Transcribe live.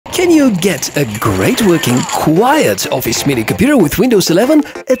Can you get a great working, quiet office mini computer with Windows 11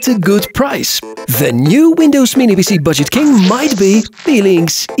 at a good price? The new Windows Mini PC Budget King might be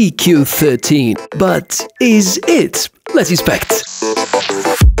Beelink's EQ13. But is it? Let's inspect.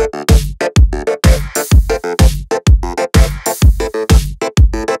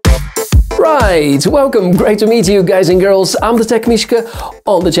 Right, welcome, great to meet you guys and girls. I'm the Tech Mishka.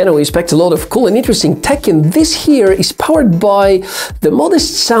 On the channel we inspect a lot of cool and interesting tech, and this here is powered by the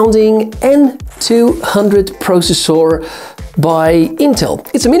modest sounding N200 processor by Intel.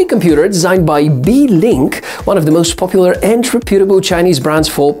 It's a mini computer designed by Beelink, one of the most popular and reputable Chinese brands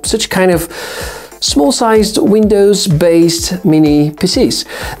for such kind of small-sized Windows-based mini PCs.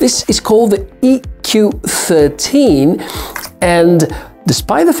 This is called the EQ13, and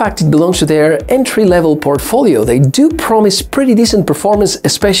despite the fact it belongs to their entry-level portfolio, they do promise pretty decent performance,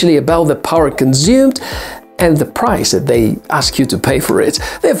 especially about the power consumed and the price that they ask you to pay for it.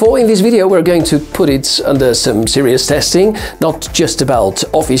 Therefore, in this video we're going to put it under some serious testing, not just about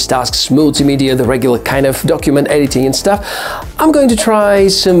office tasks, multimedia, the regular kind of document editing and stuff. I'm going to try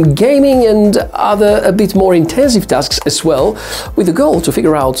some gaming and other a bit more intensive tasks as well, with the goal to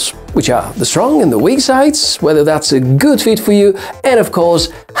figure out which are the strong and the weak sides, whether that's a good fit for you, and of course,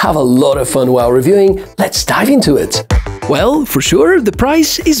 have a lot of fun while reviewing. Let's dive into it. Well, for sure, the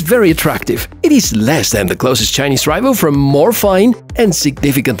price is very attractive. It is less than the closest Chinese rival from Morfine and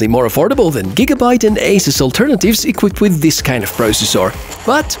significantly more affordable than Gigabyte and Asus alternatives equipped with this kind of processor.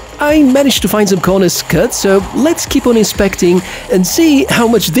 But I managed to find some corners cut, so let's keep on inspecting and see how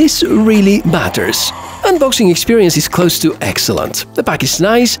much this really matters. Unboxing experience is close to excellent. The pack is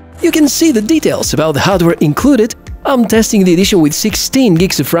nice, you can see the details about the hardware included. I'm testing the edition with 16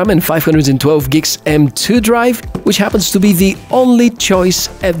 gigs of RAM and 512 gigs M2 drive, which happens to be the only choice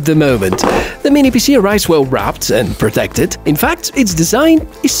at the moment. The mini PC arrives well wrapped and protected. In fact, its design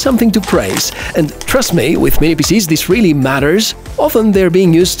is something to praise. And trust me, with mini PCs this really matters. Often they're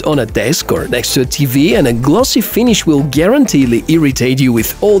being used on a desk or next to a TV, and a glossy finish will guaranteedly irritate you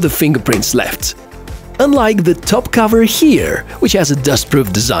with all the fingerprints left. Unlike the top cover here, which has a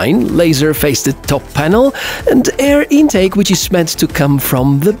dust-proof design, laser-faced top panel, and air intake which is meant to come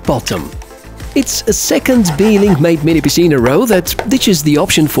from the bottom. It's a second Beelink-made mini PC in a row that ditches the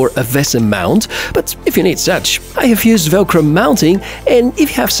option for a VESA mount, but if you need such, I have used Velcro mounting, and if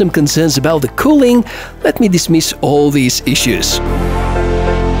you have some concerns about the cooling, let me dismiss all these issues.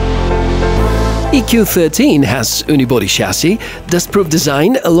 EQ13 has unibody chassis, dust-proof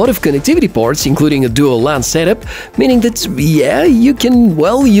design, a lot of connectivity ports including a dual LAN setup, meaning that, yeah, you can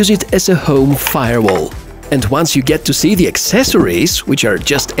well use it as a home firewall. And once you get to see the accessories, which are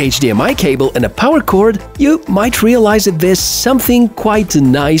just HDMI cable and a power cord, you might realize that there's something quite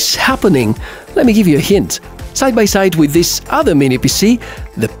nice happening. Let me give you a hint. Side by side with this other mini PC,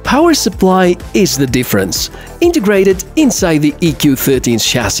 the power supply is the difference, integrated inside the EQ13's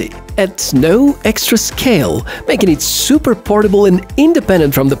chassis, at no extra scale, making it super portable and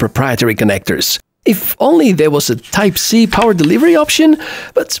independent from the proprietary connectors. If only there was a Type-C power delivery option,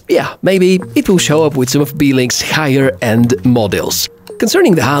 but yeah, maybe it will show up with some of Beelink's higher-end models.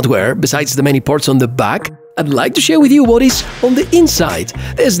 Concerning the hardware, besides the many ports on the back, I'd like to share with you what is on the inside.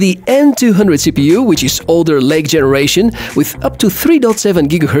 There's the N200 CPU, which is older Lake generation, with up to 3.7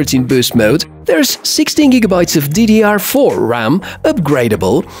 GHz in boost mode. There's 16 GB of DDR4 RAM,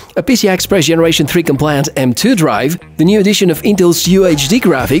 upgradable, a PCI Express Generation 3 compliant M2 drive, the new edition of Intel's UHD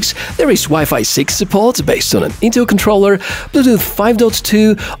graphics, there is Wi-Fi 6 support based on an Intel controller, Bluetooth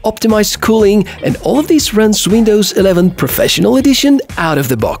 5.2, optimized cooling, and all of this runs Windows 11 Professional Edition out of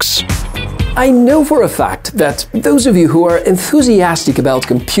the box. I know for a fact that those of you who are enthusiastic about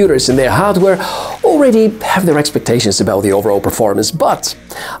computers and their hardware already have their expectations about the overall performance, but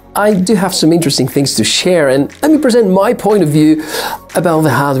I do have some interesting things to share, and let me present my point of view about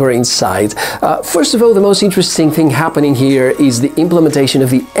the hardware inside. First of all, the most interesting thing happening here is the implementation of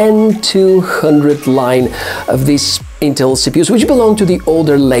the N200 line of these Intel CPUs, which belong to the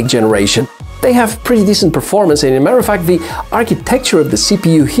older Lake generation. They have pretty decent performance, and as a matter of fact, the architecture of the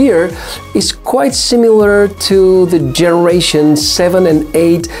CPU here is quite similar to the Generation 7 and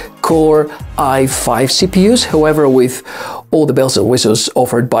 8 Core i5 CPUs, however with all the bells and whistles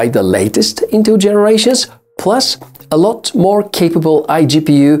offered by the latest Intel generations, plus a lot more capable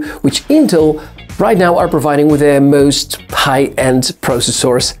iGPU, which Intel right now are providing with their most high-end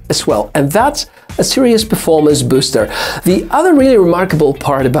processors as well. And that's a serious performance booster. The other really remarkable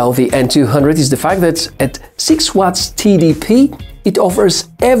part about the N200 is the fact that at 6 watts TDP, it offers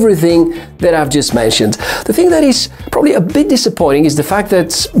everything that I've just mentioned. The thing that is probably a bit disappointing is the fact that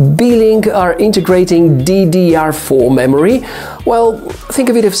Beelink are integrating DDR4 memory. Well, think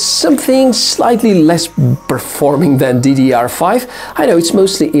of it as something slightly less performing than DDR5. I know it's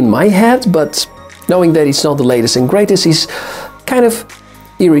mostly in my head, but knowing that it's not the latest and greatest is kind of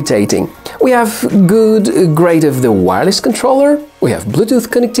irritating. We have good grade of the wireless controller, we have Bluetooth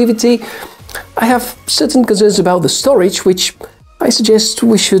connectivity. I have certain concerns about the storage, which I suggest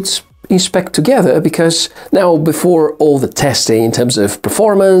we should inspect together, because now, before all the testing in terms of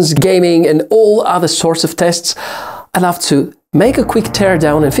performance, gaming and all other sorts of tests, I'd love to make a quick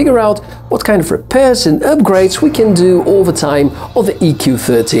teardown and figure out what kind of repairs and upgrades we can do all the time on the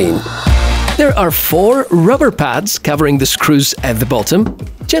EQ13. There are 4 rubber pads covering the screws at the bottom.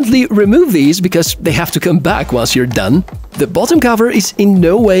 Gently remove these because they have to come back once you're done. The bottom cover is in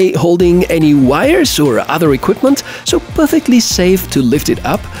no way holding any wires or other equipment, so perfectly safe to lift it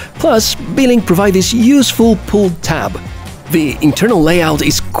up. Plus, Beelink provides this useful pull tab. The internal layout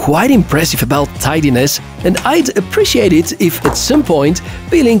is quite impressive about tidiness, and I'd appreciate it if at some point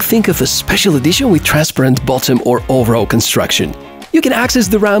Beelink think of a special edition with transparent bottom or overall construction. You can access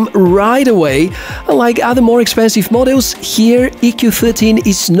the RAM right away. Unlike other more expensive models, here EQ13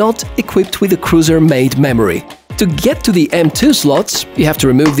 is not equipped with a cruiser-made memory. To get to the M2 slots, you have to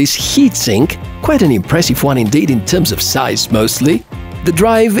remove this heatsink, quite an impressive one indeed in terms of size mostly. The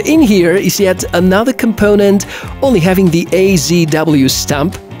drive in here is yet another component, only having the AZW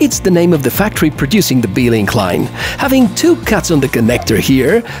stamp. It's the name of the factory producing the Beelink line. Having 2 cuts on the connector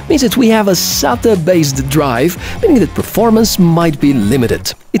here means that we have a SATA-based drive, meaning that performance might be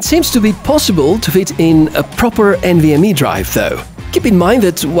limited. It seems to be possible to fit in a proper NVMe drive though. Keep in mind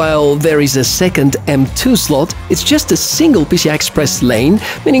that while there is a second M2 slot, it's just a single PCI Express lane,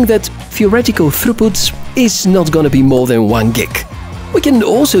 meaning that theoretical throughput is not gonna be more than 1 gig. We can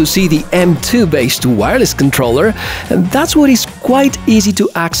also see the M2-based wireless controller, and that's what is quite easy to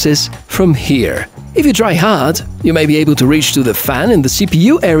access from here. If you try hard, you may be able to reach to the fan and the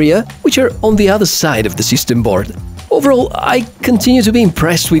CPU area, which are on the other side of the system board. Overall, I continue to be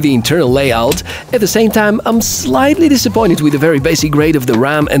impressed with the internal layout. At the same time, I'm slightly disappointed with the very basic grade of the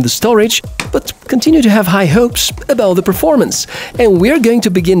RAM and the storage, but continue to have high hopes about the performance. And we're going to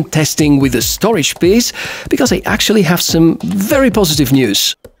begin testing with the storage piece, because I actually have some very positive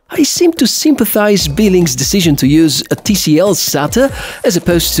news. I seem to sympathize Beelink's decision to use a TCL SATA as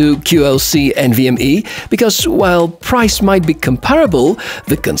opposed to QLC NVMe, because while price might be comparable,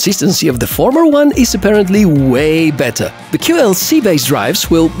 the consistency of the former one is apparently way better. The QLC-based drives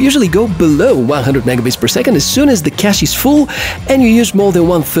will usually go below 100 megabits per second as soon as the cache is full and you use more than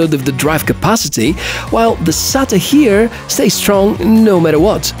 1/3 of the drive capacity, while the SATA here stays strong no matter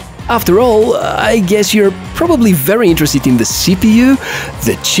what. After all, I guess you're probably very interested in the CPU,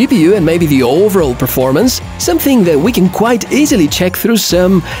 the GPU and maybe the overall performance, something that we can quite easily check through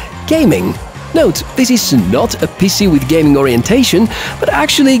some gaming. Note, this is not a PC with gaming orientation, but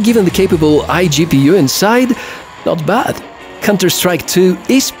actually, given the capable iGPU inside, not bad. Counter-Strike 2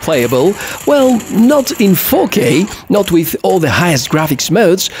 is playable, well, not in 4K, not with all the highest graphics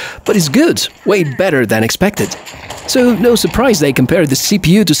modes, but it's good, way better than expected. So no surprise they compared the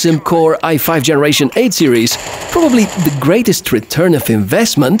CPU to some Core i5 Generation 8 series. Probably the greatest return of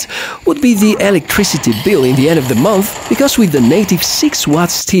investment would be the electricity bill in the end of the month, because with the native 6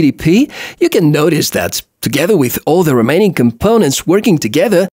 watts TDP, you can notice that, together with all the remaining components working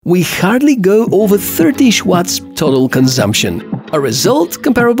together, we hardly go over 30 watts total consumption. A result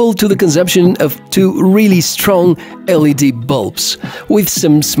comparable to the consumption of 2 really strong LED bulbs. With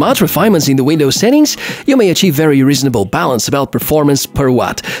some smart refinements in the Windows settings, you may achieve very reasonable balance about performance per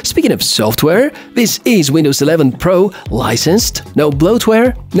watt. Speaking of software, this is Windows 11 Pro licensed, no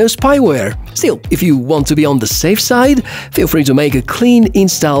bloatware, no spyware. Still, if you want to be on the safe side, feel free to make a clean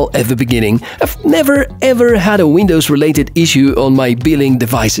install at the beginning. I've never ever had a Windows-related issue on my Beelink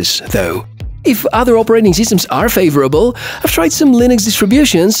devices, though. If other operating systems are favorable, I've tried some Linux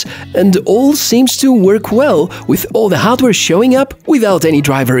distributions, and all seems to work well, with all the hardware showing up without any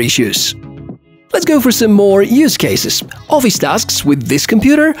driver issues. Let's go for some more use cases. Office tasks with this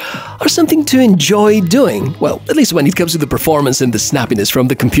computer are something to enjoy doing, well, at least when it comes to the performance and the snappiness from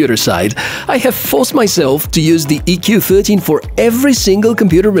the computer side. I have forced myself to use the EQ13 for every single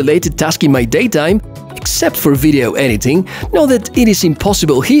computer-related task in my daytime, except for video editing. Not that it is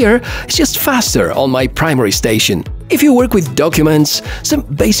impossible here, it's just faster on my primary station. If you work with documents, some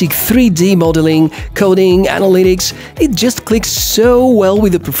basic 3D modeling, coding, analytics, it just clicks so well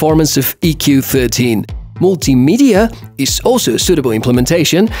with the performance of EQ13. Multimedia is also a suitable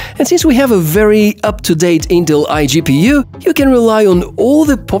implementation, and since we have a very up-to-date Intel iGPU, you can rely on all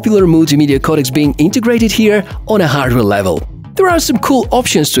the popular multimedia codecs being integrated here on a hardware level. There are some cool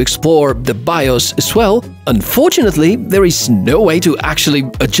options to explore the BIOS as well. Unfortunately, there is no way to actually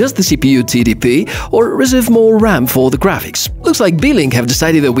adjust the CPU TDP or reserve more RAM for the graphics. Looks like Beelink have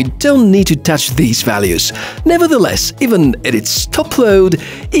decided that we don't need to touch these values. Nevertheless, even at its top load,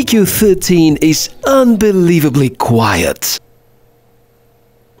 EQ13 is unbelievably quiet.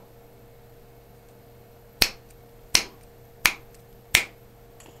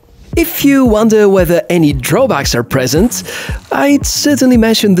 If you wonder whether any drawbacks are present, I'd certainly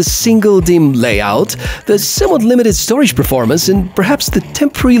mention the single DIMM layout, the somewhat limited storage performance, and perhaps the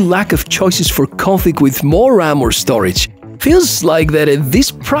temporary lack of choices for config with more RAM or storage. Feels like that at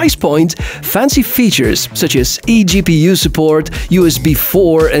this price point, fancy features such as eGPU support, USB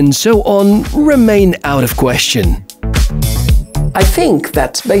 4 and so on remain out of question. I think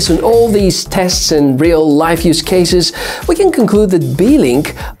that based on all these tests and real-life use cases, we can conclude that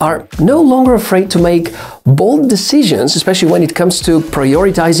Beelink are no longer afraid to make bold decisions, especially when it comes to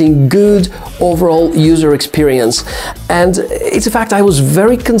prioritizing good overall user experience. And it's a fact I was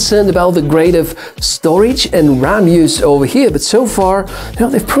very concerned about the grade of storage and RAM use over here, but so far,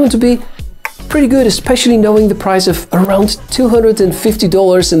 they've proven to be pretty good, especially knowing the price of around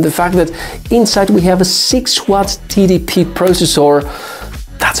 $250 and the fact that inside we have a 6-watt TDP processor.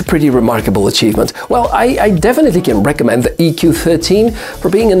 That's a pretty remarkable achievement. Well, I definitely can recommend the EQ13 for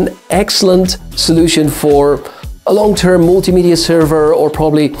being an excellent solution for a long-term multimedia server or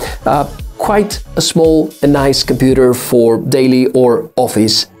probably quite a small and nice computer for daily or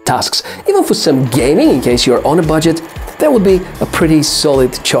office tasks. Even for some gaming, in case you're on a budget, that would be a pretty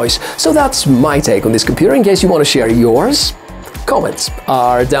solid choice. So that's my take on this computer. In case you want to share yours, comments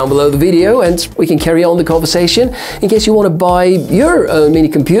are down below the video and we can carry on the conversation. In case you want to buy your own mini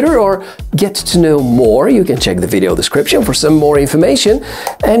computer or get to know more, you can check the video description for some more information.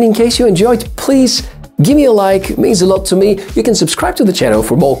 And in case you enjoyed, please give me a like, it means a lot to me. You can subscribe to the channel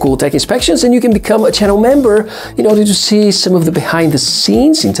for more cool tech inspections, and you can become a channel member in order to see some of the behind the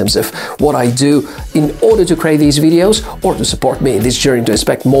scenes in terms of what I do in order to create these videos or to support me in this journey to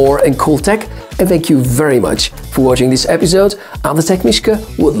inspect more and cool tech. And thank you very much for watching this episode. I'm the Tech Mishka,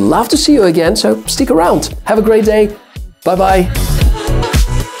 would love to see you again, so stick around. Have a great day. Bye bye.